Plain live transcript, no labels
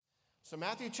So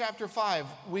Matthew chapter 5,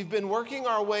 we've been working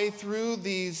our way through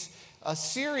a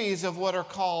series of what are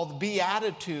called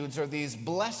Beatitudes, or these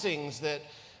blessings that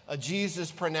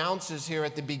Jesus pronounces here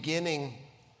at the beginning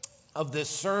of this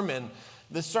sermon.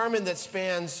 The sermon that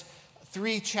spans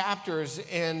 3 chapters,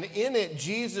 and in it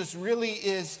Jesus really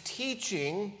is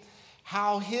teaching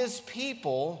how his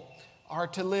people are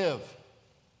to live.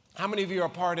 How many of you are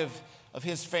part of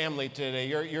his family today?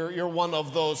 You're one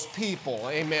of those people,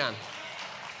 amen.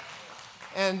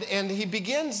 And he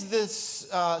begins this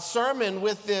sermon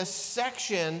with this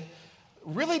section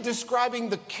really describing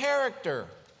the character,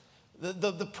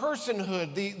 the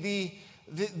personhood,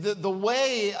 the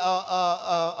way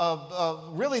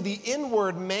of really the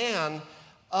inward man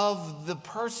of the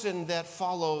person that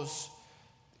follows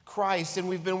Christ. And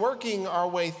we've been working our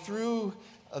way through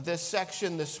this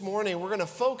section this morning. We're going to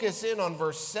focus in on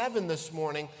verse 7 this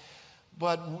morning.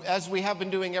 But as we have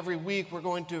been doing every week, we're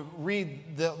going to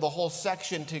read the whole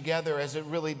section together as it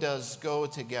really does go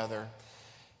together.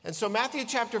 And so Matthew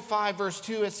chapter 5, verse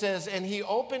 2, it says, "And he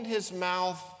opened his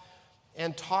mouth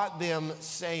and taught them,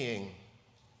 saying,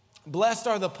 Blessed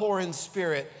are the poor in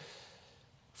spirit,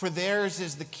 for theirs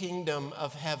is the kingdom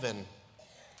of heaven.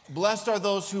 Blessed are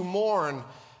those who mourn,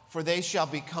 for they shall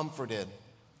be comforted.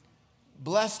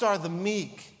 Blessed are the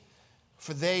meek,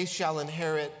 for they shall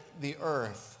inherit the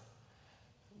earth.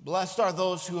 Blessed are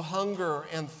those who hunger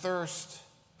and thirst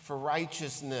for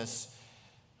righteousness,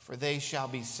 for they shall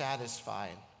be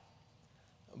satisfied.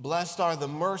 Blessed are the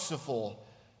merciful,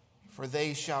 for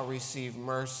they shall receive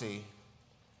mercy.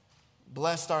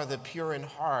 Blessed are the pure in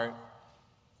heart,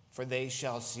 for they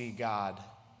shall see God.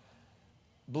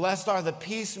 Blessed are the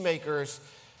peacemakers,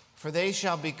 for they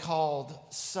shall be called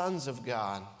sons of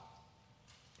God.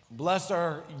 Blessed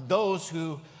are those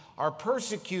who are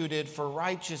persecuted for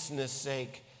righteousness'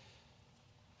 sake,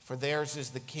 for theirs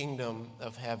is the kingdom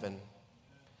of heaven.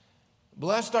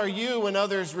 Blessed are you when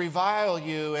others revile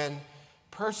you and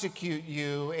persecute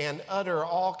you and utter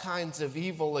all kinds of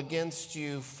evil against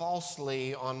you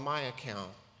falsely on my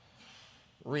account.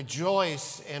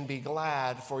 Rejoice and be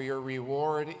glad, for your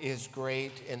reward is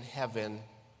great in heaven,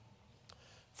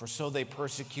 for so they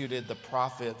persecuted the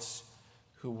prophets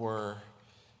who were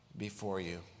before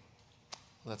you."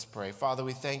 Let's pray. Father,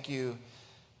 we thank you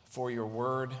for your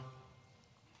word.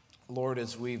 Lord,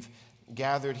 as we've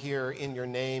gathered here in your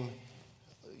name,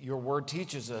 your word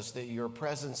teaches us that your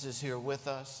presence is here with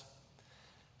us.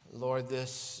 Lord,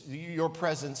 your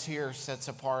presence here sets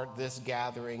apart this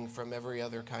gathering from every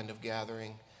other kind of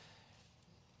gathering.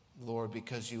 Lord,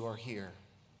 because you are here.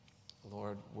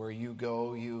 Lord, where you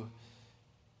go, you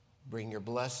bring your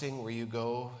blessing. Where you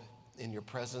go, in your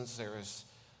presence, there is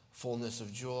fullness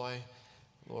of joy.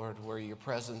 Lord, where your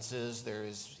presence is, there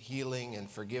is healing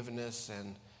and forgiveness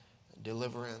and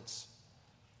deliverance.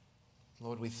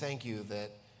 Lord, we thank you that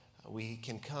we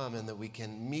can come and that we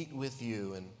can meet with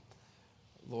you, and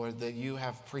Lord, that you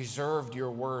have preserved your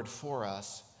word for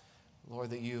us. Lord,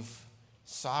 that you've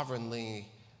sovereignly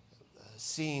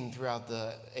seen throughout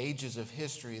the ages of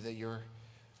history that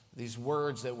these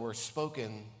words that were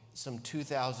spoken some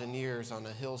 2,000 years on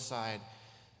a hillside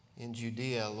in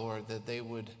Judea, Lord, that they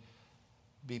would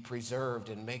be preserved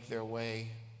and make their way,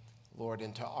 Lord,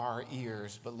 into our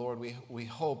ears. But Lord, we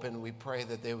hope and we pray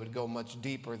that they would go much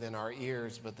deeper than our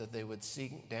ears, but that they would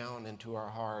sink down into our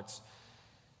hearts.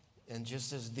 And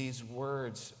just as these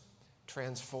words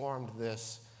transformed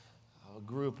this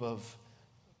group of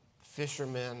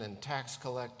fishermen and tax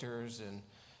collectors and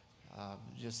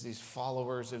just these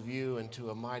followers of you into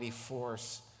a mighty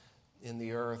force in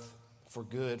the earth for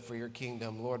good, for your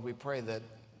kingdom, Lord, we pray that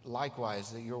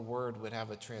likewise that your word would have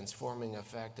a transforming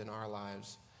effect in our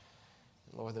lives.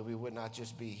 Lord, that we would not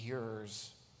just be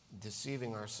hearers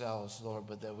deceiving ourselves, Lord,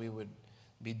 but that we would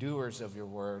be doers of your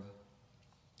word,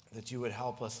 that you would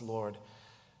help us, Lord,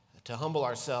 to humble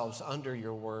ourselves under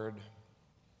your word,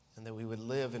 and that we would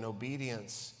live in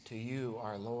obedience to you,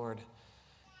 our Lord,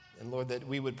 and Lord, that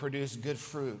we would produce good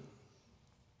fruit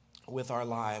with our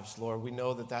lives. Lord, we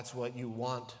know that that's what you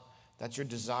want, that's your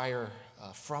desire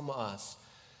from us.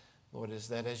 Lord, is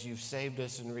that as you've saved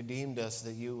us and redeemed us,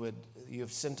 that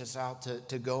you've sent us out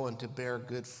to go and to bear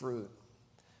good fruit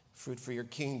for your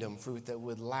kingdom, fruit that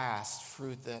would last,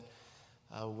 fruit that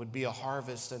would be a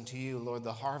harvest unto you. Lord,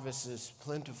 the harvest is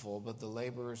plentiful, but the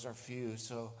laborers are few.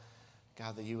 So,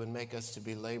 God, that you would make us to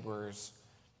be laborers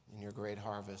in your great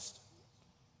harvest.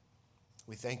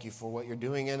 We thank you for what you're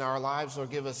doing in our lives. Lord,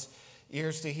 give us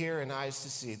ears to hear and eyes to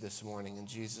see this morning. In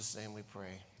Jesus' name we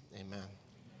pray. Amen.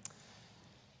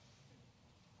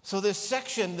 So this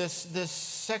section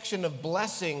of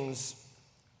blessings,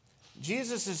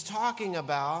 Jesus is talking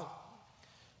about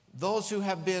those who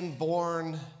have been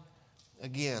born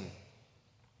again.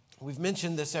 We've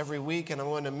mentioned this every week, and I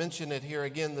want to mention it here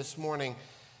again this morning.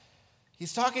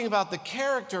 He's talking about the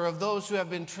character of those who have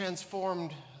been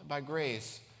transformed by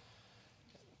grace.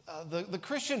 The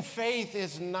Christian faith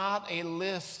is not a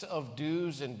list of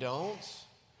do's and don'ts.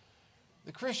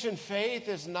 The Christian faith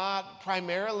is not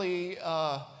primarily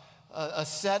a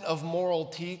set of moral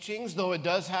teachings, though it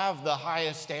does have the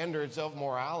highest standards of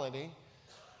morality.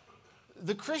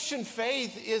 The Christian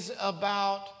faith is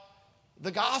about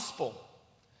the gospel.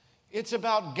 It's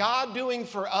about God doing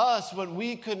for us what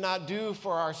we could not do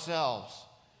for ourselves.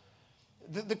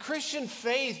 The Christian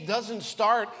faith doesn't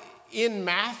start in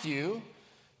Matthew,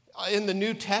 in the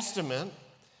New Testament.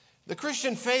 The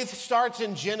Christian faith starts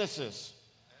in Genesis,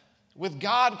 with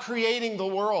God creating the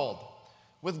world,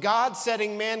 with God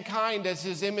setting mankind as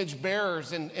his image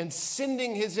bearers and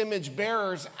sending his image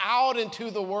bearers out into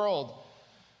the world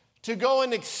to go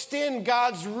and extend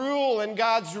God's rule and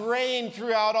God's reign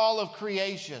throughout all of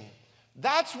creation.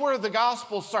 That's where the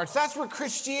gospel starts. That's where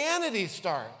Christianity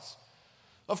starts.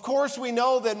 Of course, we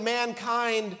know that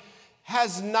mankind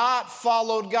has not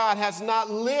followed God, has not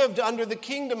lived under the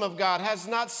kingdom of God, has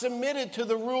not submitted to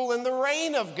the rule and the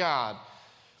reign of God,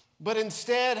 but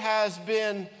instead has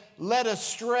been led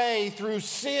astray through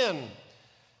sin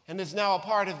and is now a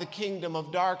part of the kingdom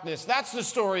of darkness. That's the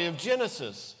story of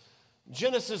Genesis.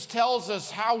 Genesis tells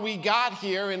us how we got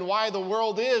here and why the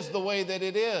world is the way that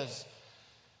it is.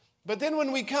 But then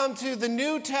when we come to the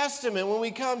New Testament, when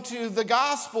we come to the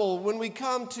gospel, when we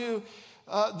come to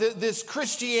this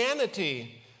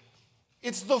Christianity,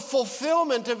 it's the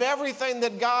fulfillment of everything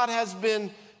that God has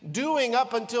been doing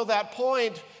up until that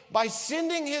point by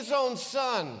sending his own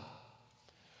son,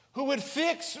 who would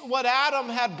fix what Adam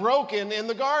had broken in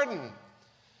the garden,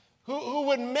 who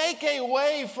would make a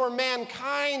way for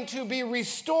mankind to be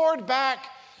restored back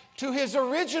to his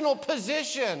original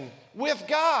position with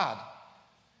God.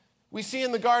 We see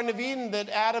in the Garden of Eden that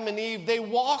Adam and Eve, they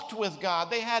walked with God.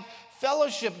 They had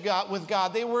fellowship with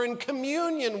God. They were in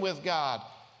communion with God.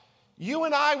 You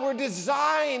and I were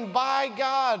designed by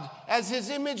God as his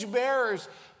image bearers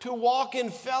to walk in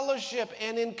fellowship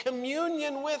and in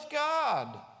communion with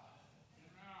God.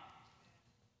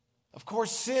 Of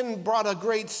course, sin brought a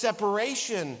great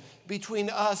separation between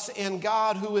us and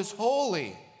God, who is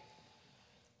holy.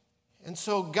 And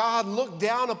so God looked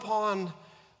down upon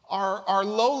our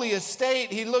lowly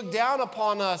estate. He looked down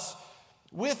upon us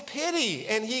with pity,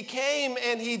 and he came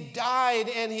and he died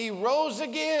and he rose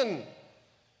again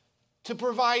to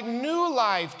provide new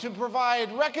life, to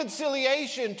provide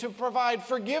reconciliation, to provide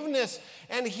forgiveness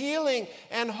and healing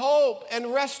and hope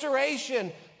and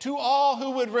restoration to all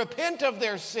who would repent of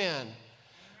their sin,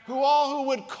 all who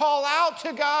would call out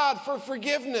to God for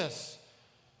forgiveness.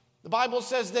 The Bible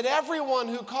says that everyone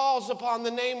who calls upon the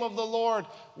name of the Lord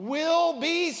will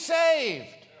be saved.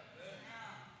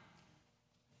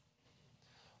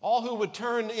 All who would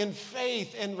turn in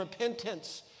faith and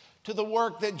repentance to the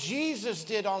work that Jesus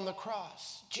did on the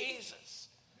cross. Jesus.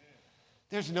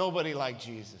 There's nobody like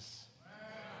Jesus.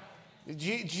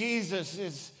 Jesus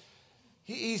is,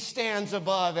 he stands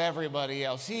above everybody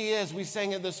else. He is, we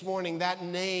sang it this morning, that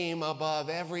name above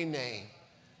every name.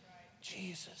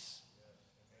 Jesus.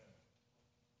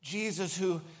 Jesus,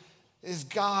 who is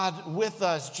God with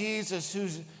us. Jesus,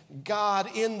 who's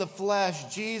God in the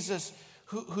flesh. Jesus,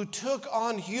 who took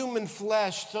on human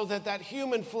flesh so that that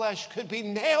human flesh could be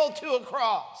nailed to a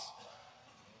cross,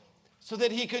 so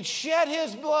that he could shed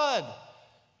his blood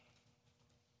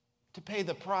to pay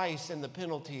the price and the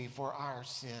penalty for our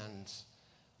sins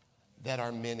that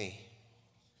are many.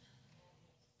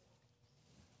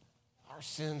 Our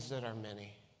sins that are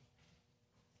many.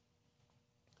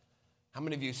 How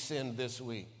many of you sinned this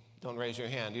week? Don't raise your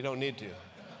hand. You don't need to.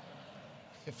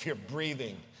 If you're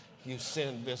breathing, you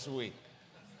sinned this week.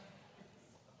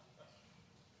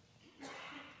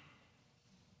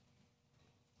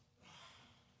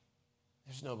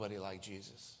 There's nobody like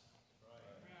Jesus.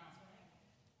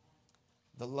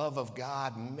 The love of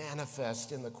God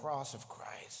manifest in the cross of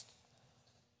Christ.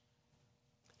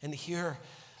 And here,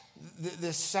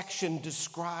 this section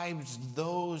describes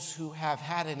those who have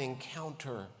had an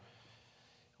encounter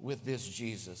with this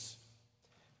Jesus,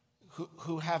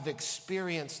 who have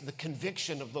experienced the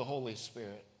conviction of the Holy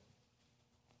Spirit.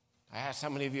 I asked how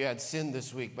many of you had sinned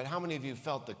this week, but how many of you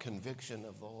felt the conviction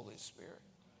of the Holy Spirit?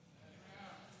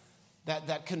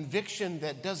 That conviction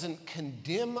that doesn't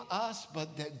condemn us,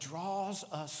 but that draws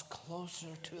us closer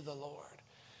to the Lord.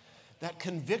 That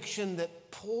conviction that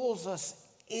pulls us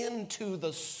into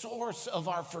the source of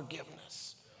our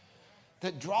forgiveness.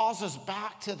 That draws us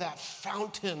back to that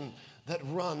fountain that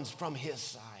runs from his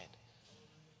side.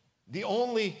 The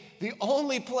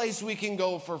only place we can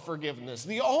go for forgiveness,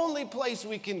 the only place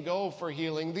we can go for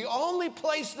healing, the only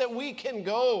place that we can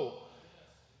go,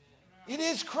 it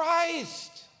is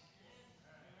Christ.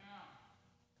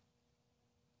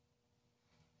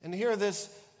 And here this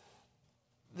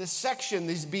section,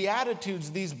 these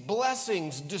Beatitudes, these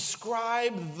blessings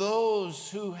describe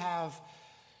those who have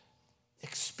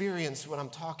experienced what I'm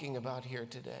talking about here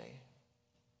today.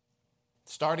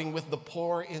 Starting with the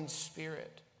poor in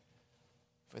spirit,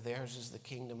 for theirs is the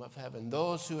kingdom of heaven.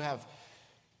 Those who have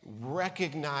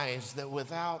recognized that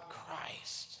without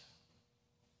Christ,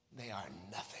 they are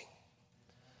nothing.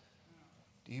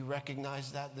 Do you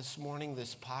recognize that this morning,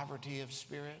 this poverty of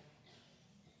spirit?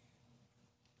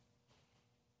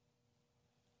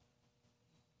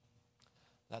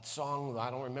 That song,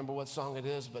 I don't remember what song it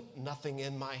is, but nothing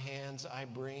in my hands I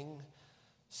bring,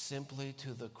 simply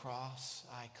to the cross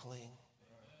I cling.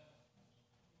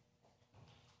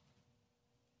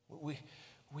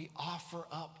 We offer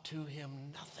up to him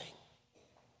nothing,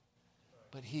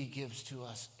 but he gives to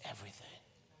us everything.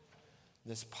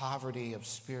 This poverty of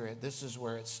spirit, this is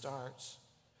where it starts.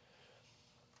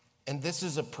 And this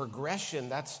is a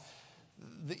progression.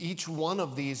 Each one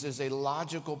of these is a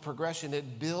logical progression.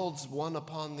 It builds one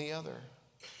upon the other.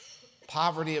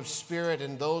 Poverty of spirit,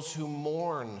 and those who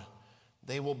mourn,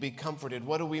 they will be comforted.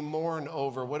 What do we mourn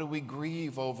over? What do we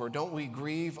grieve over? Don't we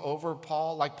grieve over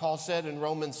Paul? Like Paul said in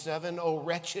Romans 7, "O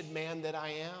wretched man that I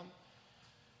am."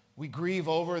 We grieve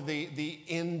over the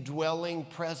indwelling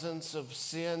presence of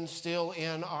sin still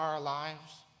in our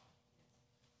lives.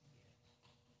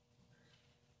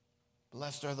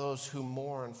 Blessed are those who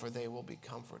mourn, for they will be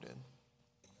comforted.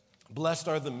 Blessed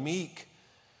are the meek,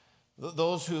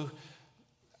 those who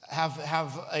have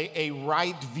a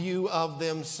right view of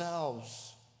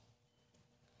themselves,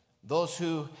 those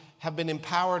who have been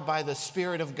empowered by the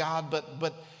Spirit of God,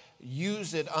 but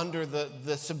use it under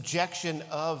the subjection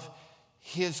of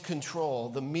his control.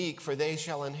 The meek, for they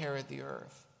shall inherit the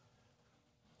earth.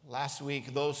 Last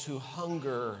week, those who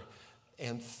hunger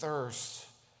and thirst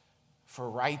for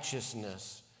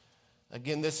righteousness.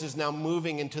 Again, this is now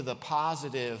moving into the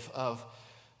positive of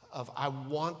I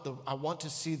want to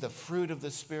see the fruit of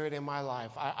the Spirit in my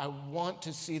life. I want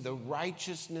to see the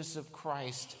righteousness of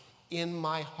Christ in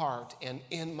my heart and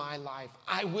in my life.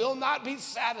 I will not be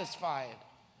satisfied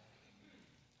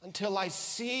until I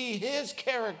see his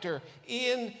character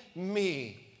in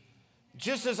me.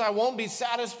 Just as I won't be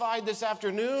satisfied this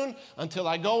afternoon until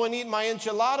I go and eat my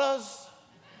enchiladas.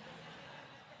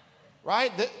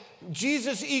 Right?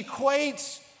 Jesus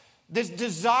equates this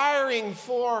desiring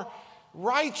for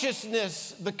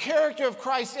righteousness, the character of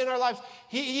Christ in our lives.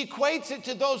 He equates it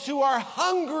to those who are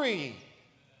hungry.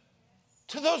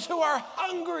 To those who are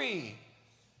hungry.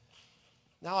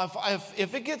 Now,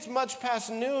 if it gets much past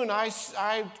noon,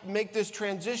 I make this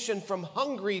transition from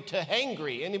hungry to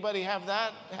hangry. Anybody have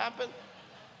that happen?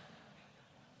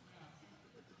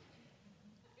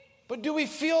 But do we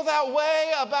feel that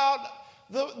way about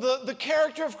the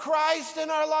character of Christ in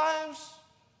our lives?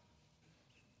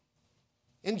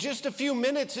 In just a few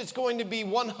minutes, it's going to be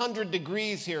 100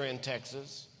 degrees here in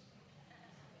Texas.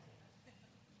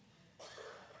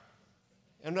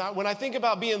 And when I think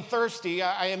about being thirsty,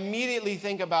 I immediately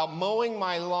think about mowing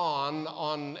my lawn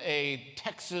on a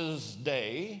Texas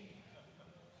day.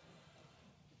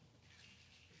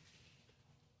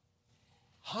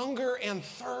 Hunger and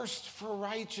thirst for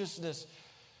righteousness.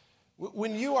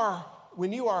 When you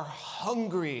are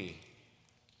hungry,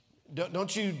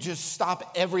 don't you just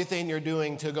stop everything you're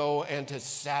doing to go and to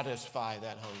satisfy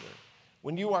that hunger.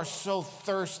 When you are so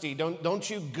thirsty, don't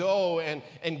you go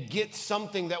and get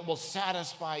something that will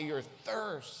satisfy your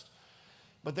thirst.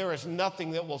 But there is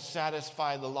nothing that will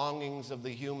satisfy the longings of the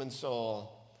human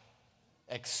soul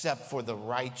except for the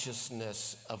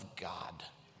righteousness of God.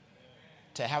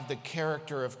 To have the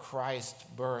character of Christ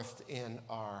birthed in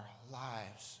our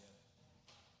lives.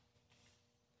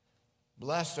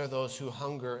 Blessed are those who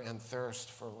hunger and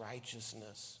thirst for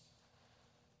righteousness,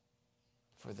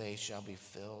 for they shall be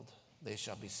filled. They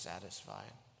shall be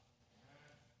satisfied.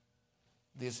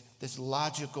 This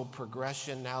logical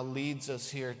progression now leads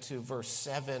us here to verse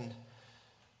 7.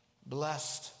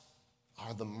 Blessed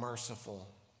are the merciful,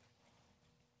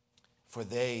 for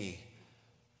they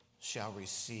shall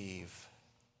receive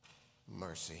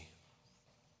mercy.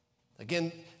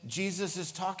 Again, Jesus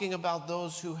is talking about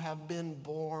those who have been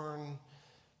born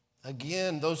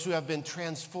again, those who have been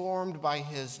transformed by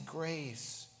his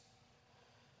grace.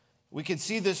 We can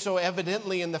see this so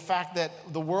evidently in the fact that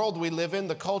the world we live in,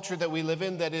 the culture that we live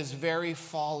in, that is very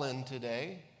fallen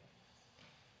today,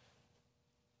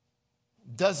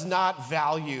 does not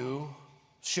value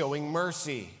showing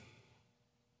mercy.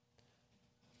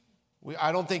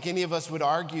 I don't think any of us would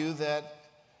argue that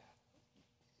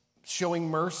showing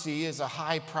mercy is a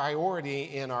high priority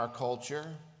in our culture.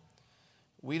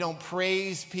 We don't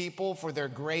praise people for their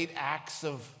great acts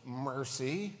of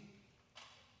mercy.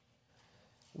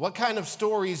 What kind of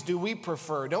stories do we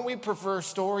prefer? Don't we prefer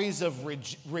stories of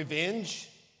revenge?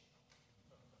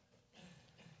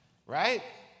 Right?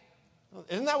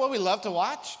 Isn't that what we love to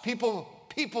watch? People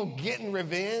getting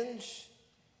revenge?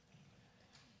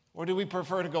 Or do we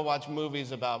prefer to go watch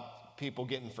movies about people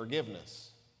getting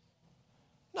forgiveness?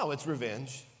 No, it's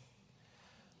revenge.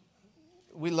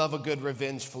 We love a good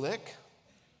revenge flick.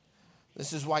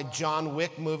 This is why John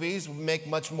Wick movies make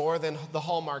much more than the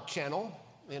Hallmark Channel.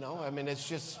 It's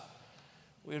just,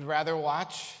 we'd rather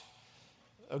watch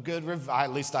a good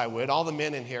at least I would. All the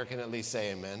men in here can at least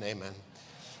say amen. Amen.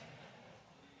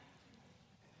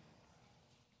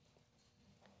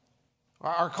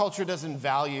 Our culture doesn't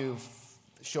value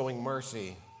showing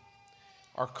mercy.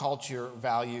 Our culture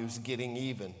values getting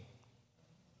even.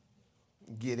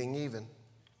 Getting even.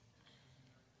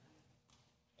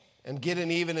 And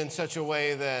getting even in such a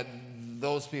way that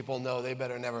those people know they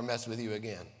better never mess with you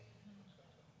again.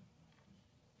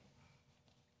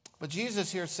 But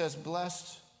Jesus here says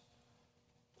blessed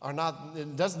are not,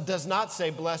 it does not say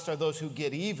blessed are those who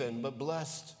get even, but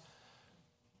blessed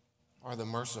are the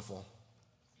merciful.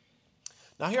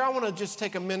 Now here I want to just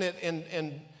take a minute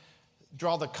and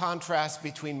draw the contrast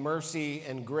between mercy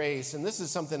and grace. And this is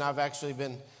something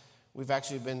we've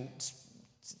actually been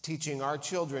teaching our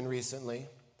children recently.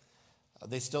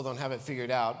 They still don't have it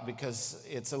figured out because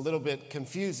it's a little bit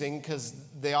confusing because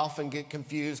they often get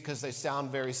confused because they sound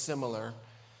very similar.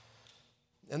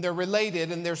 And they're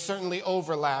related and there's certainly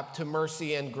overlap to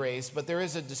mercy and grace, but there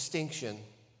is a distinction.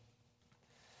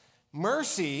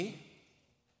 Mercy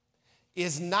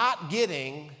is not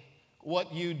getting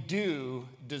what you do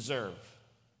deserve.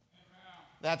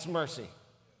 That's mercy.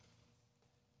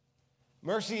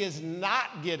 Mercy is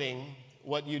not getting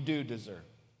what you do deserve.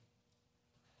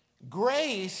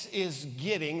 Grace is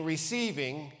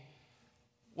receiving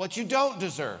what you don't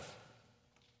deserve.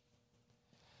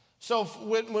 So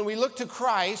when we look to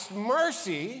Christ,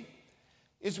 mercy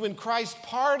is when Christ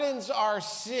pardons our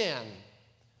sin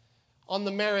on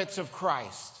the merits of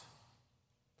Christ.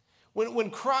 When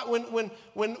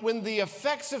the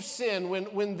effects of sin,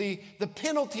 when the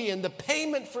penalty and the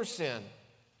payment for sin,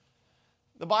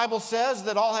 the Bible says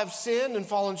that all have sinned and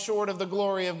fallen short of the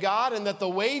glory of God, and that the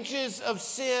wages of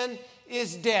sin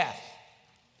is death.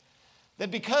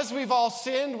 That because we've all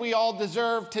sinned, we all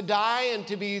deserve to die and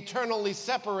to be eternally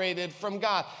separated from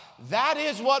God. That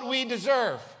is what we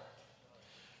deserve.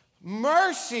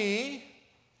 Mercy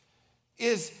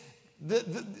is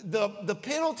the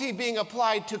penalty being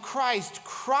applied to Christ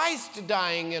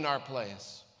dying in our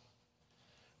place.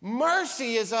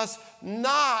 Mercy is us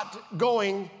not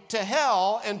going to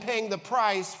hell and paying the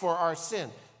price for our sin.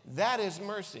 That is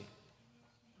mercy.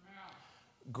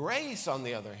 Grace, on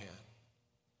the other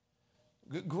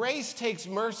hand, grace takes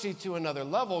mercy to another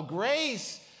level.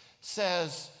 Grace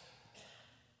says,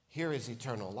 here is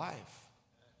eternal life.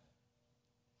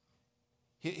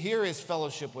 Here is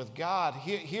fellowship with God.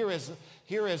 Here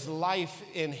is life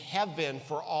in heaven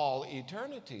for all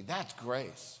eternity. That's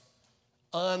grace.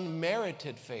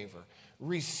 Unmerited favor.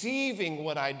 Receiving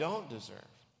what I don't deserve.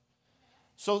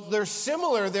 So they're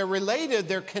similar, they're related,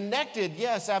 they're connected,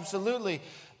 yes, absolutely.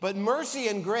 But mercy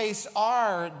and grace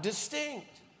are distinct.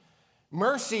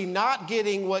 Mercy not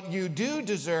getting what you do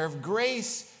deserve,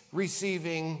 grace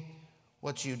receiving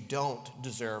what you don't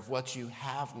deserve, what you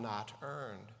have not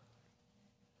earned.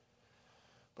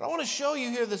 But I want to show you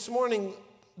here this morning,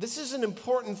 this is an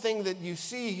important thing that you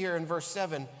see here in verse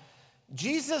 7.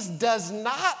 Jesus does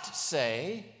not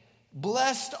say,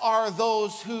 blessed are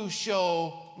those who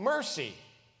show mercy.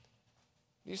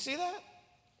 You see that?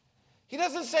 He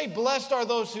doesn't say, blessed are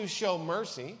those who show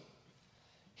mercy.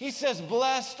 He says,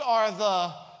 blessed are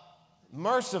the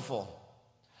merciful.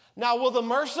 Now, will the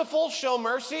merciful show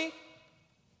mercy?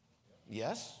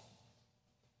 Yes.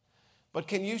 But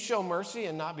can you show mercy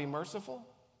and not be merciful?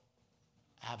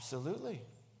 Absolutely.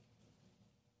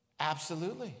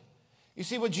 Absolutely. You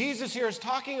see, what Jesus here is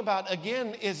talking about,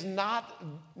 again, is not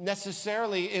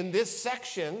necessarily in this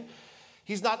section.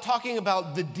 He's not talking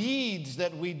about the deeds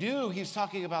that we do. He's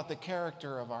talking about the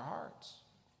character of our hearts.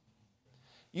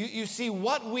 You see,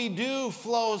 what we do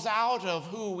flows out of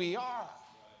who we are.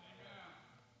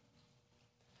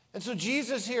 And so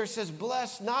Jesus here says,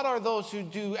 blessed not are those who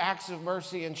do acts of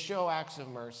mercy and show acts of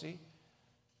mercy,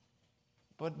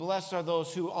 but blessed are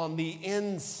those who on the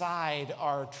inside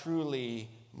are truly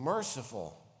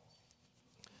merciful.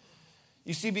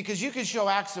 You see, because you can show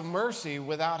acts of mercy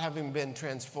without having been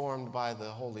transformed by the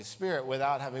Holy Spirit,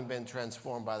 without having been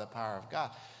transformed by the power of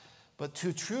God. But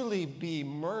to truly be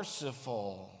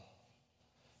merciful,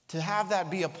 to have that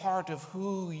be a part of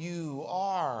who you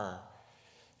are,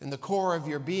 in the core of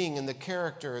your being, in the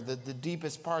character, the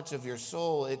deepest parts of your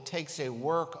soul, it takes a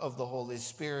work of the Holy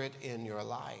Spirit in your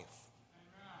life.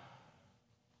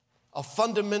 A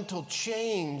fundamental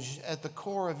change at the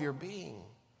core of your being.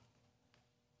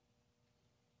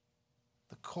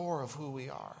 The core of who we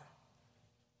are.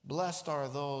 Blessed are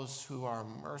those who are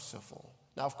merciful.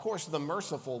 Now, of course, the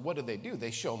merciful, what do?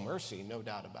 They show mercy, no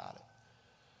doubt about it.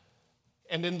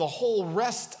 And in the whole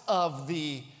rest of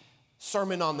the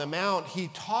Sermon on the Mount, he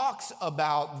talks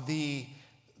about the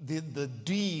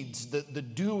deeds, the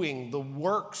doing, the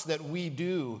works that we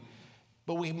do.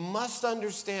 But we must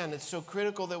understand, it's so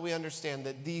critical that we understand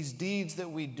that these deeds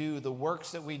that we do, the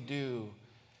works that we do,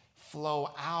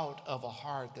 flow out of a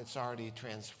heart that's already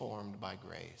transformed by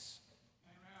grace.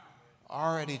 Amen.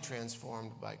 Already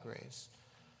transformed by grace.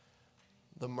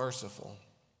 The merciful.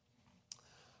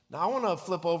 Now I want to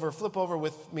flip over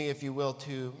with me, if you will,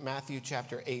 to Matthew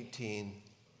chapter 18.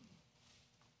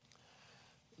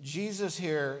 Jesus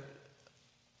here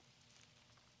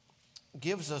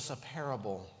gives us a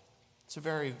parable. It's a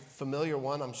very familiar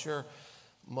one. I'm sure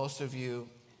most of you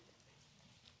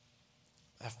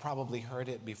have probably heard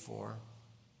it before.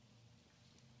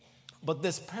 But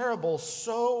this parable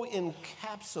so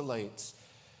encapsulates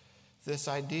this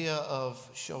idea of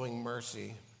showing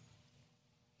mercy.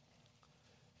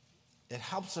 It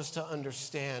helps us to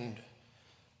understand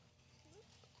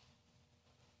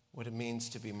what it means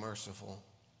to be merciful.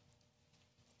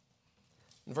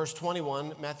 In verse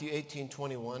 21, Matthew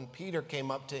 18:21, Peter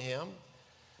came up to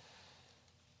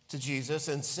Jesus,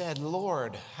 and said,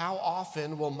 Lord, how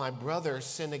often will my brother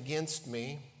sin against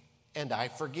me and I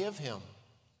forgive him?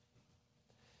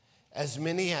 As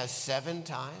many as 7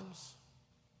 times?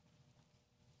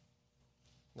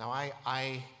 Now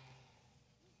I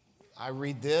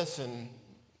read this and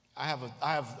I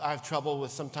have trouble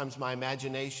with sometimes my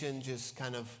imagination just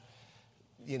kind of,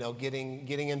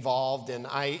 getting involved. And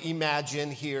I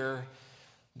imagine here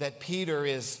that Peter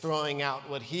is throwing out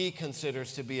what he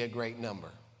considers to be a great number.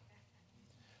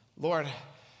 Lord,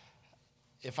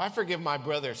 if I forgive my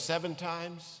brother 7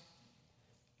 times,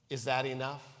 is that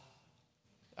enough?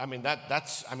 I mean,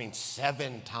 that's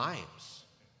 7 times.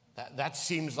 That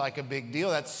seems like a big deal.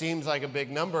 That seems like a big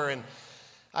number. And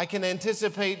I can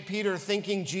anticipate Peter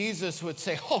thinking Jesus would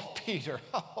say, oh, Peter.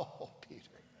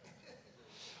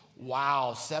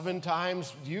 Wow, 7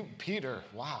 times? Peter,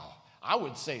 wow. I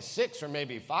would say 6 or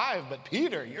maybe 5, but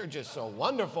Peter, you're just so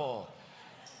wonderful.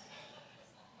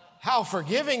 How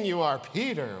forgiving you are,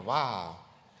 Peter. Wow.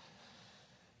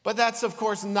 But that's, of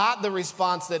course, not the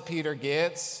response that Peter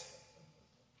gets.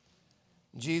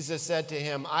 Jesus said to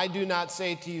him, I do not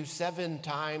say to you 7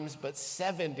 times, but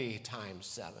 70 times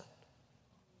 7.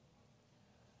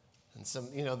 And some,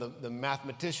 the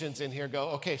mathematicians in here go,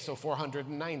 okay, so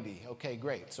 490. Okay,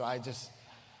 great. So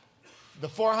the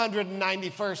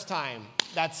 491st time,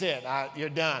 that's it. You're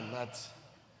done.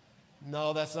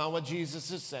 No, that's not what Jesus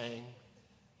is saying.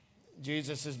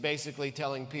 Jesus is basically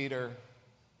telling Peter,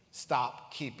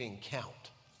 stop keeping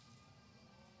count.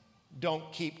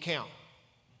 Don't keep count.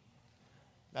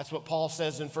 That's what Paul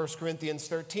says in 1 Corinthians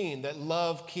 13, that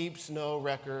love keeps no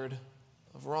record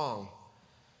of wrong.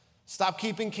 Stop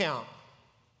keeping count.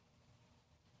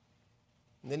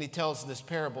 And then he tells this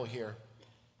parable here.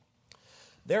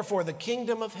 Therefore, the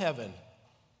kingdom of heaven,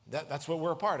 that's what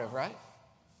we're a part of, right?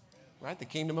 Right? The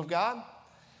kingdom of God.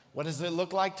 What does it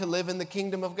look like to live in the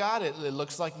kingdom of God? It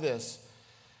looks like this.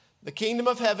 The kingdom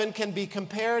of heaven can be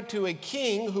compared to a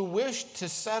king who wished to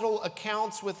settle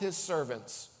accounts with his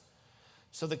servants.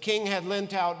 So the king had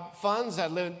lent out funds,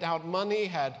 had lent out money,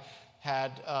 had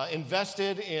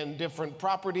invested in different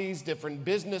properties, different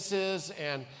businesses,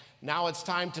 and now it's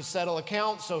time to settle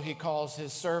accounts. So he calls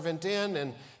his servant in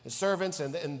and his servants,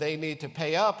 and they need to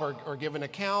pay up or give an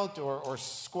account or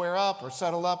square up or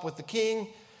settle up with the king.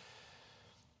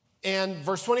 And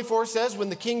verse 24 says, when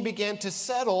the king began to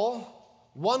settle,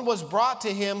 one was brought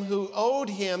to him who owed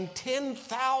him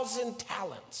 10,000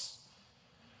 talents.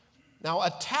 Now,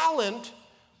 a talent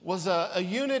was a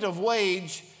unit of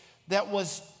wage that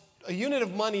was a unit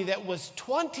of money that was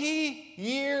 20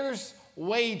 years'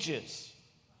 wages.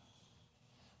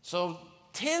 So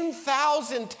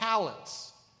 10,000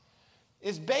 talents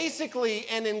is basically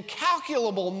an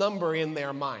incalculable number in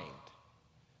their mind.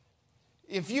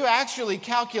 If you actually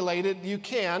calculate it, you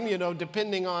can,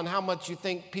 depending on how much you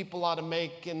think people ought to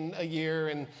make in a year.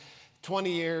 And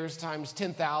 20 years times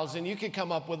 10,000. You could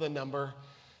come up with a number.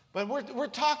 But we're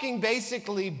talking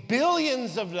basically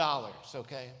billions of dollars,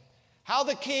 okay? How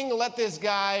the king let this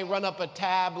guy run up a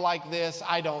tab like this,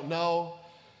 I don't know.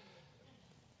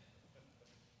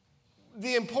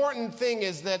 The important thing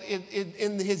is that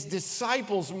in his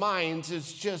disciples' minds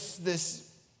is just this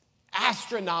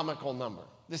astronomical number,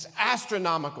 this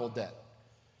astronomical debt.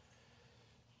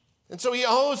 And so he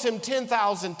owes him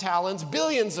 10,000 talents,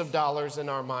 billions of dollars in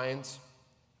our minds.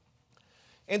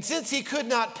 And since he could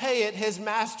not pay it, his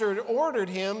master ordered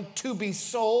him to be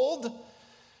sold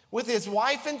with his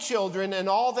wife and children and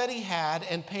all that he had,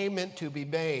 and payment to be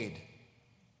made.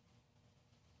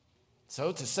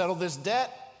 So to settle this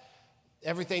debt,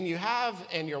 everything you have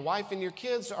and your wife and your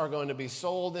kids are going to be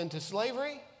sold into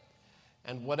slavery,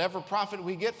 and whatever profit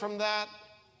we get from that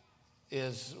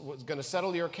is going to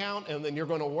settle your account, and then you're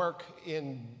going to work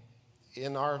in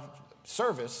our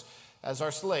service as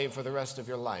our slave for the rest of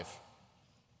your life.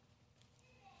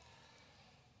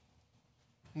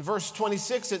 In verse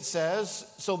 26 it says,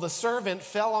 so the servant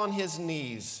fell on his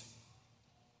knees,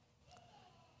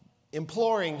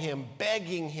 imploring him,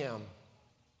 begging him,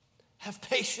 have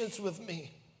patience with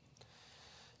me,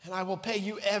 and I will pay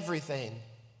you everything.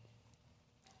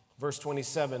 Verse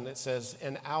 27, it says,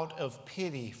 and out of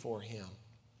pity for him,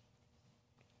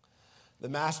 the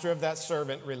master of that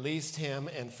servant released him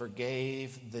and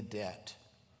forgave the debt.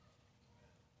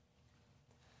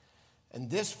 And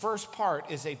this first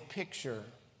part is a picture,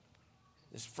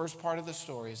 this first part of the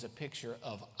story is a picture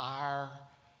of our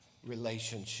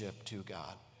relationship to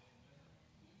God.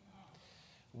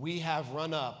 We have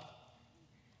run up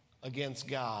against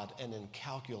God an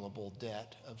incalculable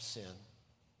debt of sin.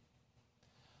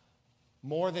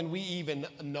 More than we even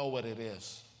know what it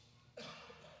is.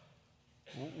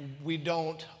 We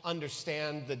don't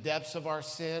understand the depths of our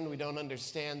sin. We don't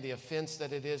understand the offense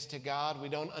that it is to God. We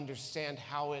don't understand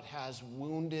how it has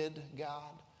wounded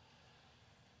God.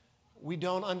 We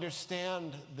don't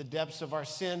understand the depths of our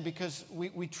sin because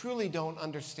we truly don't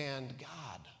understand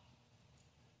God.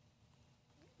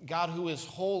 God who is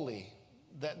holy.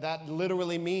 That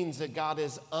literally means that God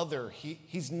is other.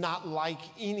 He's not like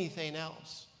anything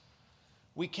else.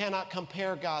 We cannot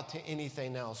compare God to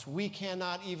anything else. We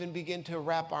cannot even begin to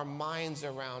wrap our minds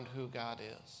around who God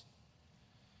is.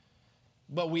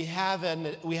 But we have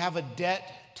a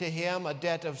debt to him, a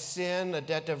debt of sin, a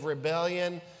debt of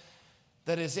rebellion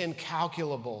that is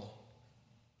incalculable.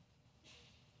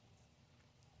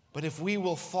 But if we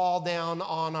will fall down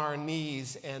on our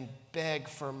knees and beg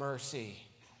for mercy,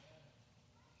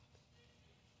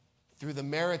 through the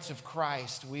merits of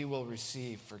Christ, we will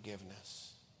receive forgiveness.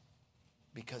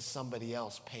 Because somebody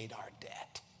else paid our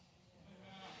debt.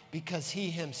 Because he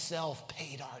himself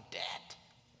paid our debt.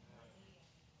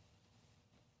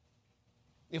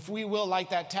 If we will, like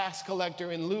that tax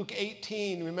collector in Luke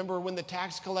 18, remember when the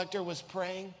tax collector was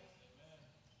praying?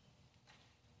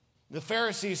 The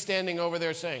Pharisees standing over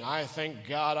there saying, I thank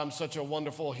God I'm such a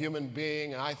wonderful human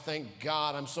being, and I thank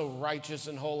God I'm so righteous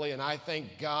and holy, and I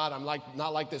thank God I'm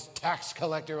not like this tax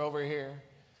collector over here.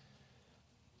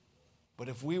 But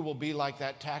if we will be like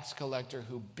that tax collector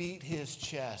who beat his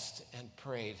chest and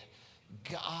prayed,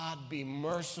 God be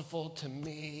merciful to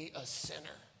me, a sinner,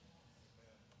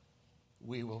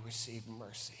 we will receive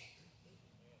mercy.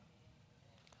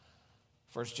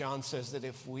 1 John says that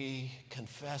if we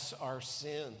confess our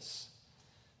sins,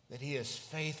 that he is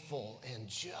faithful and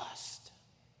just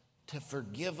to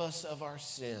forgive us of our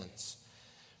sins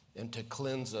and to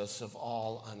cleanse us of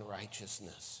all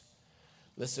unrighteousness.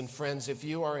 Listen, friends, if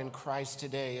you are in Christ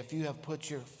today, if you have put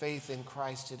your faith in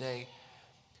Christ today,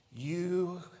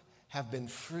 you have been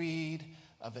freed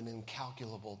of an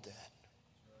incalculable debt.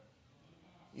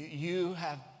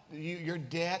 Your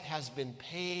debt has been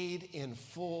paid in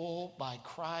full by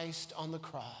Christ on the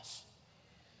cross.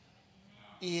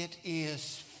 It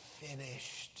is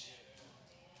finished.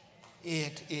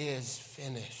 It is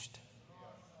finished.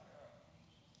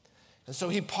 And so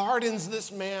he pardons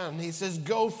this man. He says,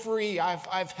 go free.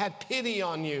 I've had pity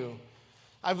on you.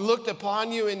 I've looked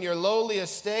upon you in your lowly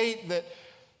estate,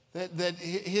 that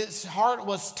his heart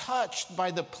was touched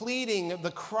by the pleading,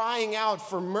 the crying out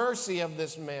for mercy of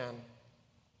this man.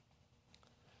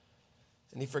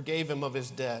 And he forgave him of his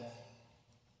debt.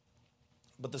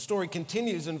 But the story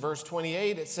continues in verse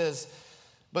 28. It says,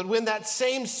 but when that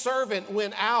same servant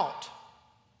went out,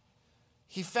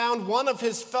 he found one of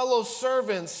his fellow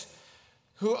servants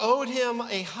who owed him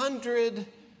 100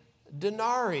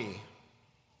 denarii.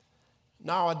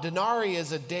 Now, a denarii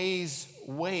is a day's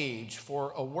wage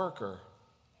for a worker.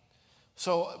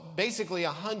 So basically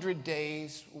 100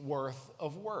 days worth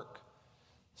of work.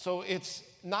 So it's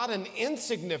not an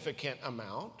insignificant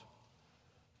amount.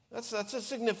 That's a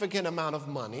significant amount of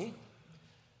money.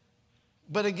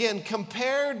 But again,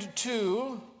 compared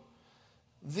to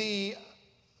the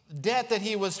debt that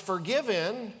he was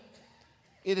forgiven,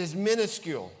 it is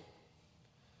minuscule.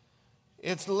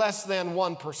 It's less than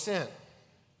 1%.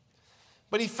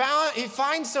 But he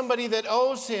finds somebody that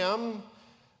owes him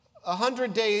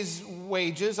 100 days'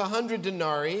 wages, 100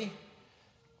 denarii.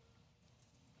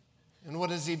 And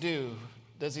what does he do?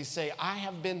 Does he say, I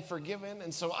have been forgiven,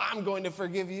 and so I'm going to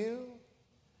forgive you?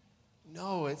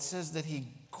 No, it says that he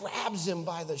grabs him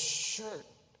by the shirt.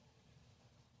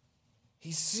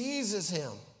 He seizes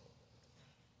him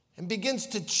and begins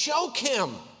to choke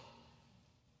him,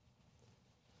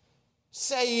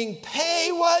 saying, pay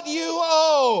what you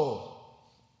owe.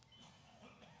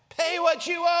 Pay what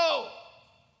you owe.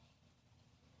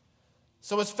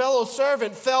 So his fellow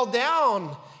servant fell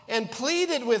down and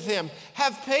pleaded with him,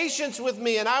 have patience with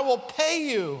me and I will pay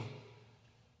you.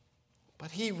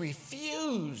 But he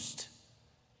refused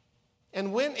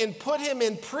and went and put him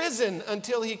in prison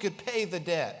until he could pay the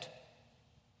debt.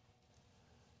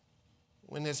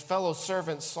 When his fellow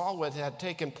servants saw what had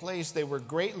taken place, they were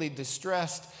greatly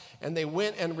distressed, and they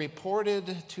went and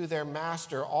reported to their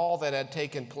master all that had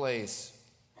taken place.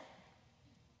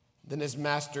 Then his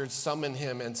master summoned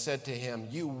him and said to him,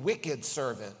 you wicked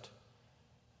servant,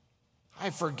 I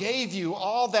forgave you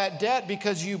all that debt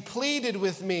because you pleaded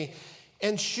with me.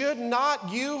 And should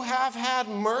not you have had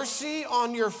mercy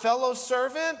on your fellow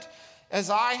servant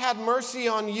as I had mercy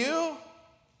on you?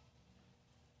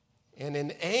 And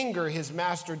in anger, his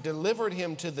master delivered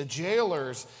him to the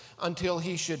jailers until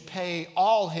he should pay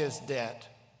all his debt.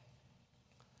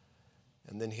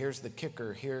 And then here's the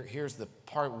kicker. Here's the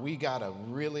part we got to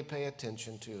really pay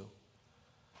attention to.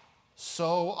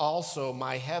 So also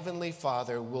my heavenly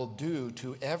Father will do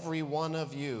to every one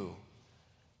of you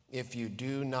if you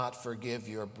do not forgive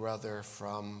your brother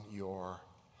from your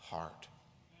heart.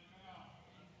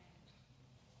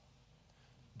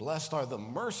 Blessed are the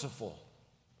merciful,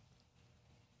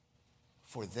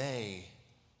 for they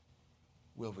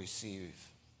will receive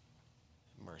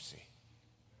mercy.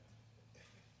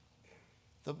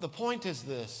 The point is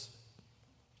this: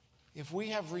 if we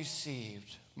have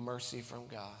received mercy from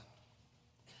God,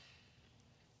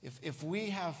 if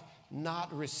we have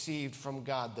not received from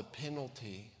God the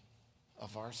penalty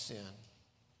of our sin,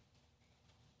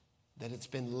 that it's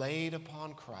been laid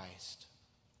upon Christ,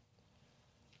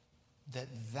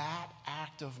 that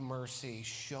act of mercy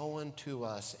shown to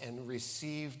us and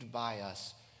received by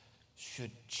us should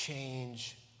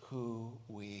change who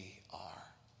we are.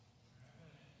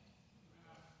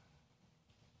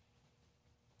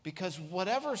 Because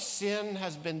whatever sin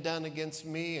has been done against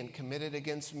me and committed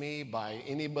against me by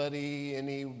anybody,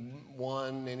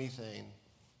 anyone, anything,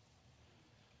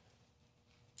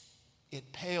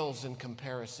 it pales in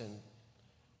comparison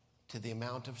to the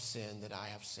amount of sin that I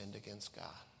have sinned against God.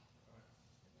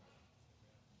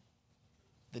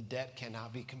 The debt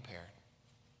cannot be compared.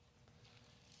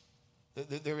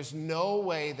 There is no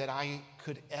way that I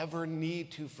could ever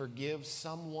need to forgive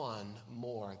someone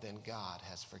more than God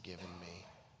has forgiven me.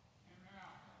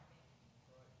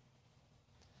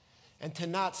 And to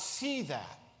not see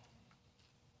that,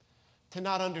 to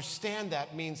not understand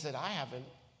that, means that I haven't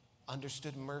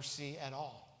understood mercy at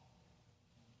all.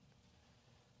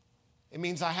 It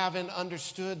means I haven't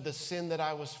understood the sin that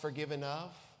I was forgiven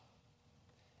of.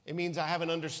 It means I haven't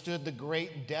understood the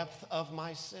great depth of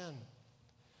my sin.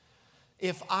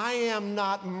 If I am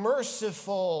not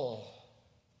merciful,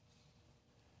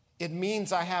 it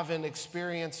means I haven't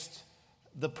experienced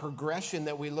the progression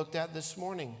that we looked at this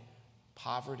morning.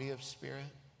 Poverty of spirit,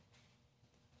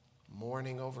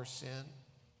 mourning over sin,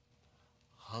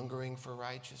 hungering for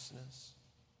righteousness.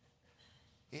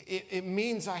 It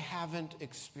means I haven't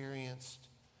experienced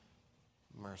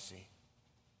mercy.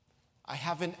 I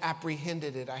haven't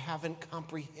apprehended it. I haven't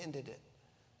comprehended it.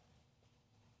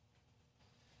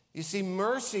 You see,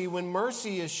 mercy, when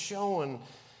mercy is shown,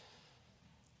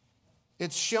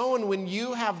 it's shown when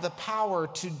you have the power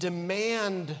to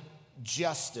demand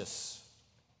justice,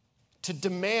 to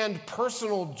demand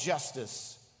personal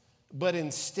justice, but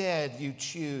instead you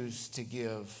choose to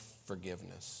give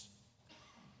forgiveness.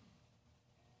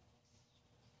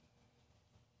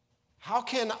 How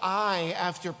can I,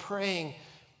 after praying,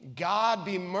 God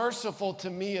be merciful to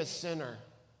me, a sinner,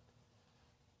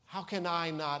 how can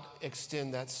I not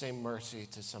extend that same mercy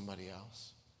to somebody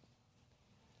else?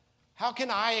 How can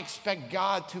I expect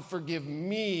God to forgive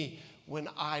me when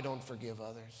I don't forgive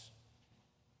others?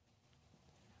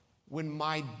 When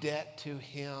my debt to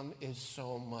Him is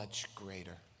so much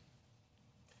greater.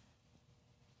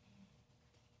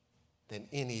 than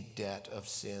any debt of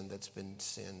sin that's been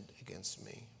sinned against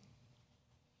me.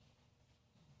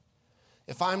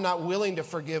 If I'm not willing to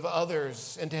forgive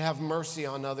others and to have mercy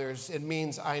on others, it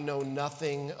means I know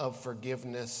nothing of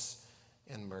forgiveness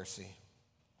and mercy.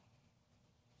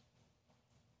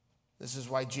 This is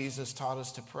why Jesus taught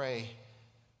us to pray,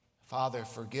 Father,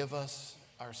 forgive us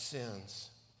our sins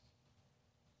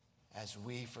as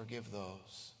we forgive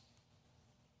those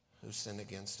who sin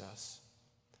against us.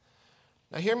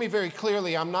 Now, hear me very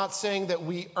clearly. I'm not saying that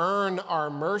we earn our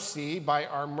mercy by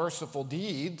our merciful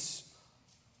deeds.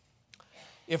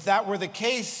 If that were the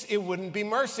case, it wouldn't be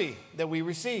mercy that we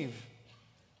receive.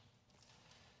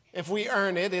 If we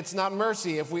earn it, it's not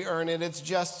mercy. If we earn it, it's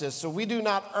justice. So we do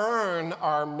not earn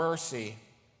our mercy.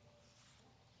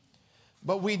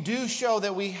 But we do show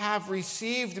that we have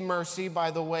received mercy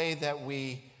by the way that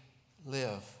we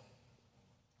live.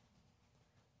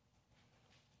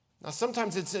 Now,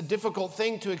 sometimes it's a difficult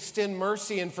thing to extend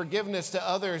mercy and forgiveness to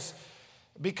others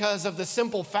because of the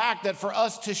simple fact that for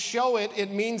us to show it,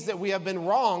 it means that we have been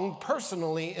wronged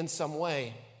personally in some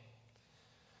way.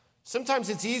 Sometimes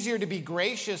it's easier to be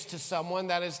gracious to someone,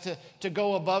 that is to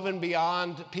go above and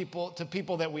beyond to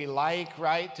people that we like,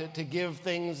 right? To give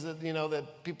things that,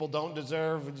 that people don't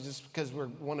deserve just because we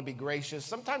want to be gracious.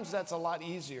 Sometimes that's a lot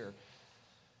easier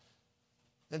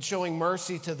than showing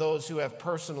mercy to those who have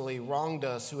personally wronged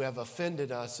us, who have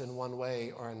offended us in one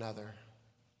way or another.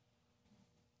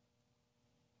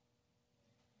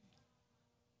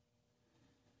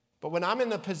 But when I'm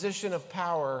in a position of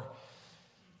power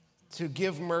to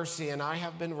give mercy and I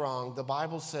have been wronged, the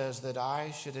Bible says that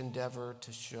I should endeavor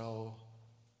to show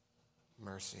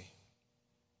mercy.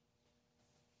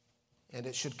 And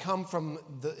it should come from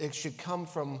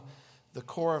the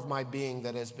core of my being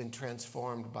that has been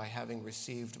transformed by having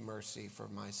received mercy for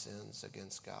my sins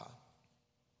against God.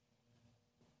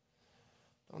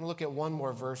 I want to look at one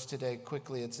more verse today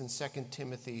quickly. It's in 2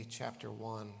 Timothy chapter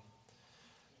 1.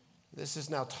 This is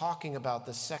now talking about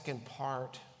the second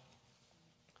part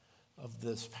of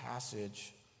this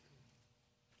passage.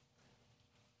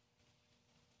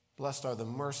 Blessed are the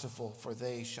merciful, for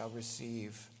they shall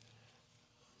receive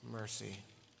mercy.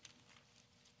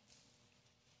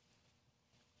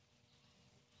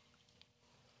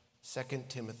 Second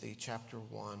Timothy chapter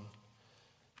 1,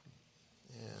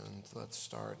 and let's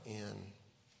start in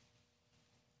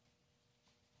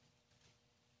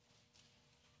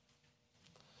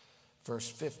verse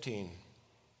 15.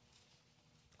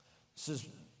 This is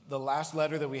the last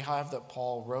letter that we have that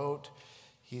Paul wrote.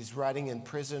 He's writing in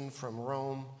prison from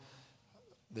Rome.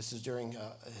 This is during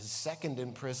his second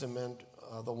imprisonment,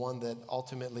 the one that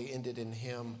ultimately ended in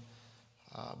him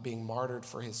being martyred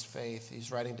for his faith.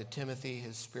 He's writing to Timothy,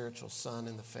 his spiritual son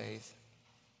in the faith.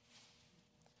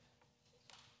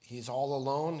 He's all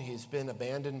alone. He's been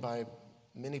abandoned by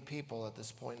many people at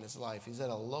this point in his life. He's at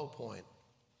a low point.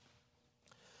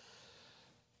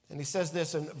 And he says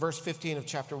this in verse 15 of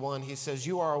chapter 1. He says,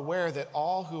 "You are aware that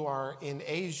all who are in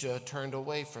Asia turned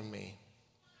away from me,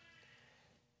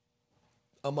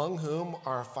 among whom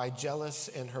are Phygellus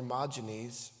and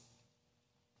Hermogenes."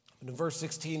 And in verse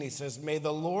 16, he says, "May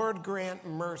the Lord grant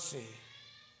mercy."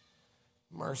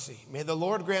 Mercy. "May the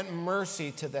Lord grant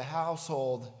mercy to the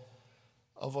household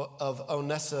of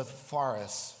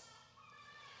Onesiphorus.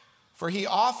 For he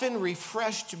often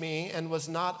refreshed me and was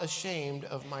not ashamed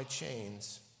of my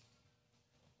chains.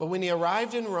 But when he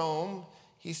arrived in Rome,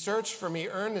 he searched for me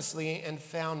earnestly and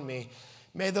found me.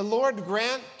 May the Lord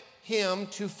grant him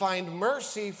to find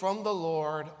mercy from the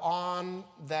Lord on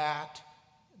that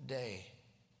day."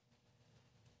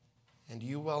 And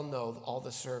you well know all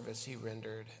the service he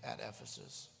rendered at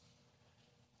Ephesus.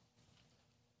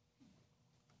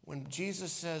 When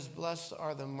Jesus says, "Blessed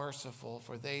are the merciful,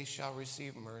 for they shall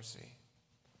receive mercy,"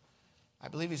 I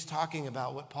believe he's talking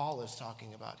about what Paul is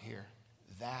talking about here.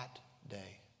 That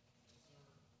day.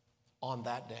 On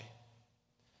that day.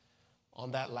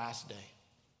 On that last day.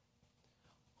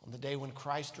 On the day when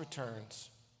Christ returns,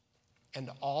 and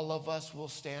all of us will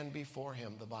stand before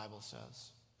him, the Bible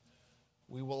says.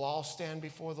 We will all stand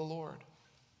before the Lord.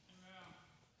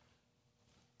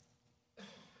 Amen.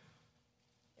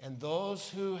 And those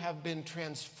who have been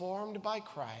transformed by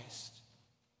Christ,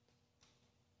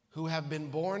 who have been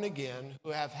born again,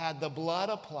 who have had the blood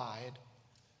applied,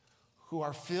 who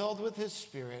are filled with his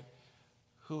Spirit,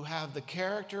 who have the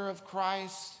character of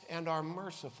Christ and are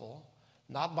merciful,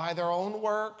 not by their own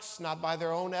works, not by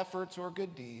their own efforts or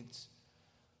good deeds,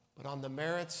 but on the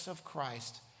merits of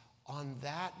Christ, on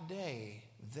that day,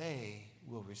 they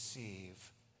will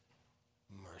receive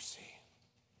mercy.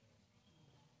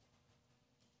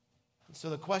 So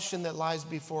the question that lies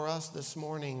before us this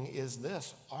morning is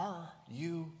this: are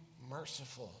you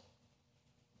merciful?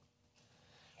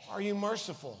 Are you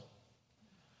merciful?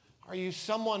 Are you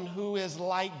someone who is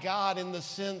like God in the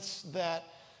sense that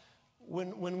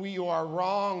when you are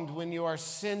wronged, when you are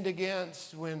sinned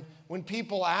against, when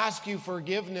people ask you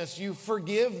forgiveness, you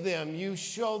forgive them, you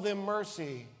show them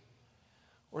mercy?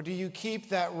 Or do you keep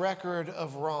that record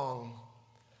of wrong?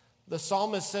 The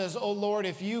psalmist says, "Oh Lord,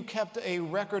 if you kept a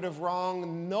record of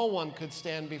wrong, no one could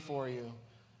stand before you."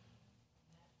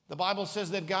 The Bible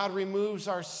says that God removes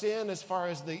our sin as far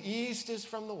as the east is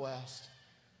from the west.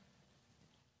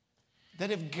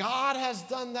 That if God has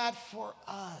done that for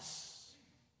us,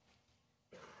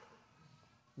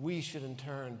 we should in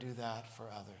turn do that for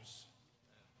others.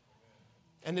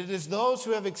 And it is those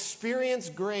who have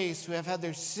experienced grace, who have had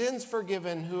their sins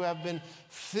forgiven, who have been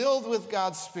filled with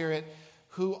God's Spirit,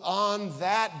 who on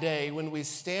that day, when we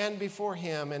stand before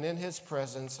Him and in His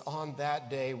presence, on that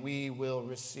day we will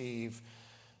receive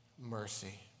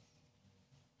mercy.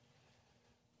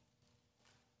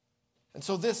 And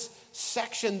so this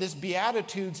section, this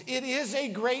Beatitudes, it is a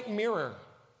great mirror.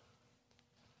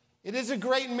 It is a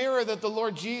great mirror that the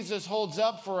Lord Jesus holds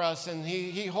up for us, and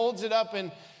He holds it up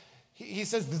and He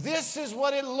says, this is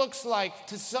what it looks like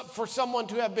for someone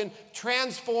to have been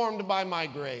transformed by my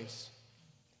grace.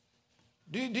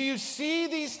 Do you see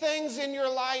these things in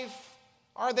your life?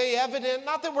 Are they evident?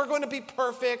 Not that we're going to be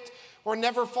perfect or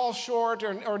never fall short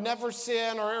or never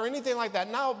sin or anything like that.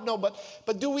 No,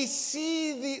 but do we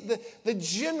see the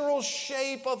general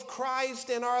shape of Christ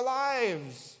in our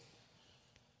lives?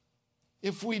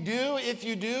 If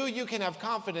you do, you can have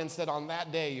confidence that on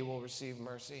that day you will receive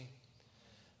mercy.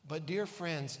 But dear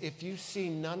friends, if you see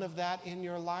none of that in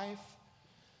your life,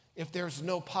 if there's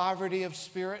no poverty of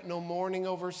spirit, no mourning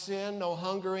over sin, no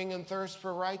hungering and thirst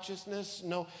for righteousness,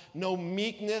 no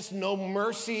meekness, no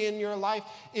mercy in your life,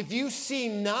 if you see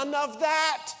none of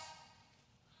that,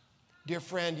 dear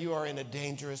friend, you are in a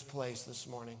dangerous place this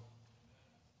morning.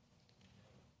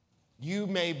 You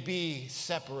may be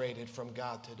separated from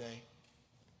God today.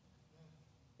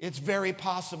 It's very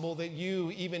possible that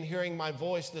you, even hearing my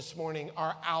voice this morning,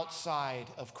 are outside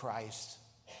of Christ,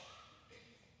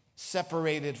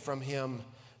 separated from Him,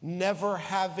 never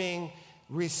having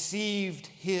received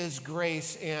His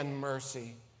grace and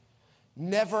mercy,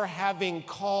 never having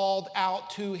called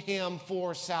out to Him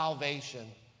for salvation.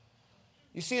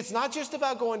 You see, it's not just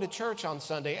about going to church on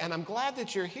Sunday, and I'm glad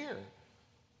that you're here.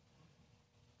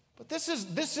 But this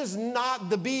is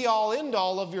not the be-all,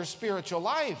 end-all of your spiritual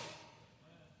life.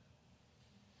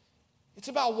 It's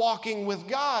about walking with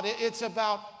God. It's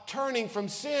about turning from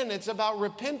sin. It's about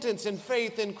repentance and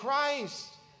faith in Christ.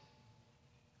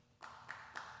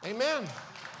 Amen.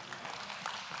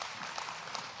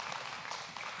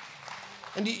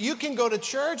 And you can go to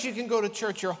church. You can go to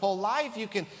church your whole life. You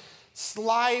can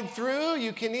slide through.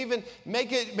 You can even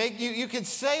you can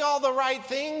say all the right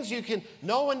things. You can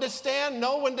know when to stand,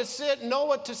 know when to sit, know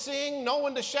what to sing, know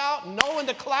when to shout, know when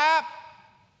to clap.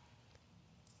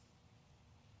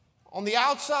 On the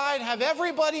outside, have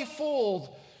everybody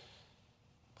fooled.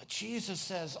 But Jesus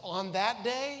says, on that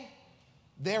day,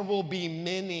 there will be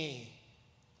many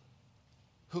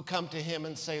who come to Him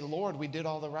and say, Lord, we did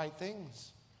all the right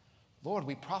things. Lord,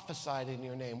 we prophesied in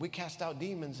your name. We cast out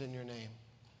demons in your name.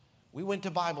 We went to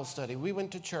Bible study. We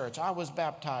went to church. I was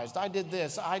baptized. I did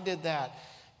this. I did that.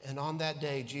 And on that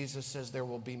day, Jesus says, there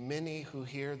will be many who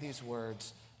hear these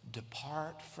words,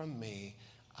 depart from me,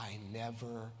 I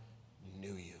never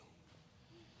knew you.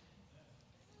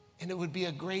 And it would be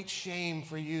a great shame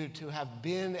for you to have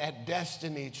been at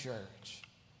Destiny Church,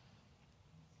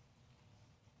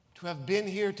 to have been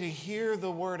here to hear the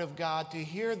Word of God, to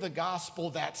hear the gospel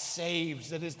that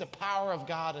saves, that is the power of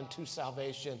God unto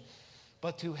salvation,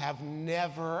 but to have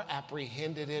never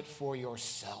apprehended it for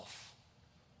yourself,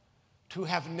 to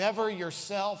have never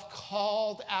yourself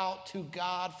called out to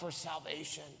God for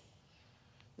salvation.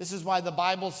 This is why the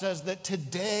Bible says that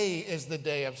today is the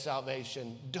day of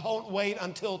salvation. Don't wait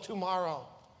until tomorrow.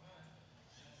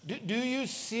 Do you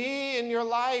see in your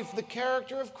life the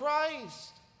character of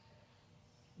Christ?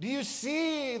 Do you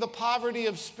see the poverty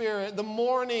of spirit, the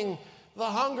mourning, the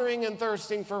hungering and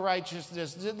thirsting for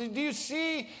righteousness? Do you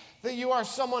see that you are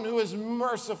someone who is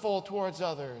merciful towards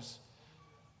others?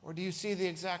 Or do you see the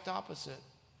exact opposite?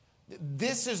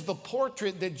 This is the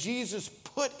portrait that Jesus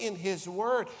put in His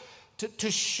Word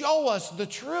to show us the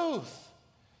truth,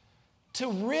 to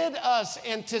rid us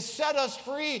and to set us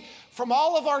free from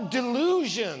all of our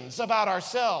delusions about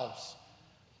ourselves,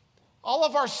 all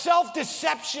of our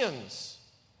self-deceptions,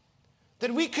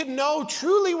 that we could know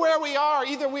truly where we are.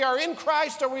 Either we are in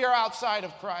Christ or we are outside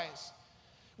of Christ.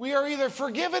 We are either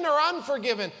forgiven or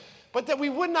unforgiven, but that we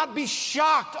would not be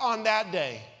shocked on that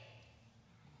day.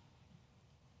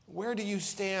 Where do you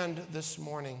stand this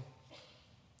morning?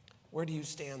 Where do you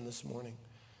stand this morning?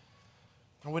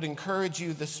 I would encourage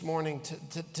you this morning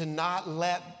to not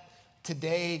let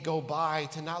today go by,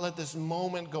 to not let this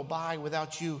moment go by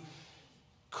without you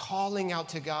calling out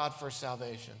to God for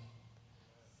salvation,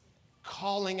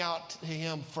 calling out to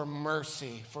him for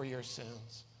mercy for your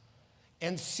sins,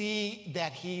 and see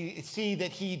that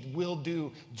he will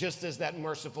do just as that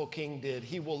merciful king did.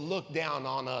 He will look down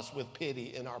on us with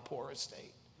pity in our poor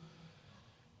estate.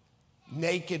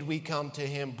 Naked we come to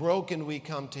him, broken we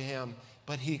come to him,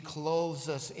 but he clothes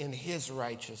us in his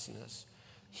righteousness.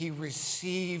 He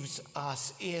receives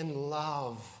us in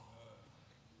love.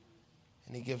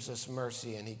 And he gives us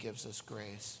mercy and he gives us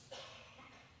grace.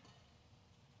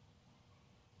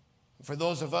 For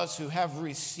those of us who have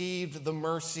received the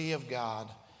mercy of God,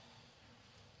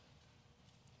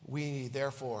 we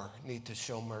therefore need to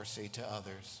show mercy to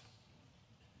others.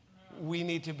 We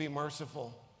need to be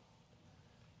merciful.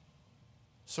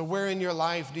 So where in your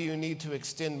life do you need to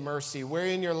extend mercy? Where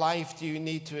in your life do you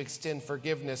need to extend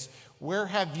forgiveness? Where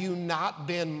have you not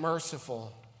been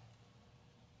merciful?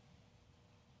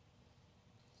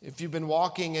 If you've been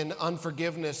walking in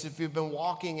unforgiveness, if you've been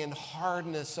walking in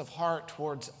hardness of heart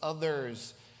towards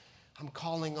others, I'm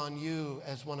calling on you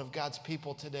as one of God's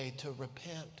people today to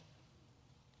repent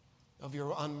of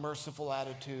your unmerciful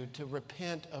attitude, to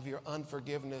repent of your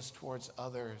unforgiveness towards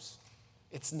others.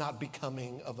 It's not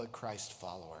becoming of a Christ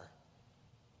follower.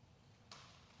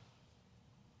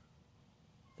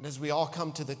 And as we all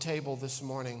come to the table this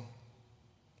morning,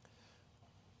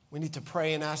 we need to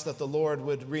pray and ask that the Lord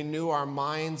would renew our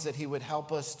minds, that he would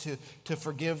help us to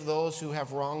forgive those who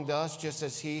have wronged us just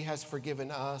as he has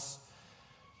forgiven us,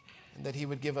 and that he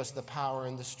would give us the power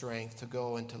and the strength to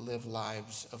go and to live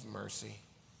lives of mercy,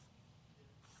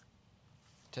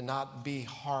 to not be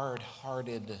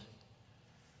hard-hearted,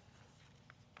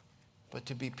 but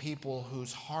to be people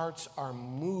whose hearts are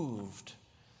moved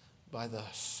by the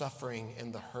suffering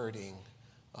and the hurting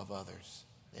of others.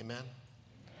 Amen?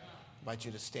 I invite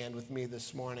you to stand with me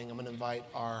this morning. I'm going to invite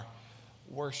our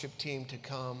worship team to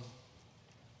come.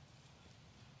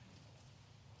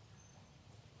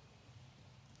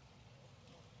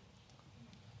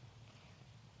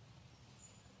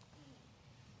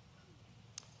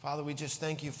 Father, we just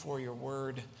thank you for your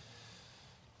word.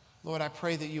 Lord, I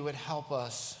pray that you would help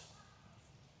us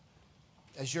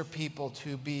as your people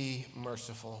to be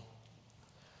merciful.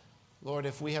 Lord,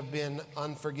 if we have been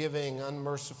unforgiving,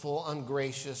 unmerciful,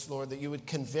 ungracious, Lord, that you would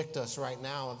convict us right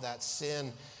now of that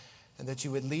sin and that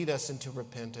you would lead us into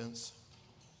repentance.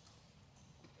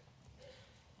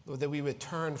 Lord, that we would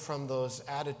turn from those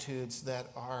attitudes that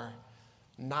are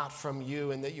not from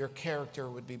you and that your character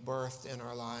would be birthed in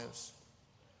our lives.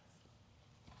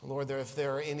 Lord, if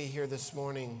there are any here this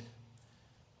morning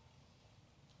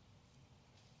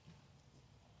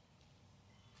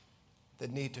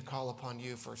that need to call upon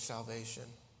you for salvation,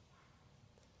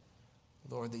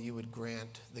 Lord, that you would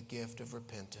grant the gift of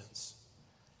repentance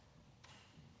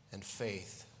and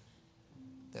faith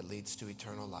that leads to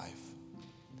eternal life.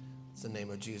 It's the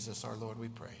name of Jesus, our Lord, we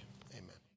pray.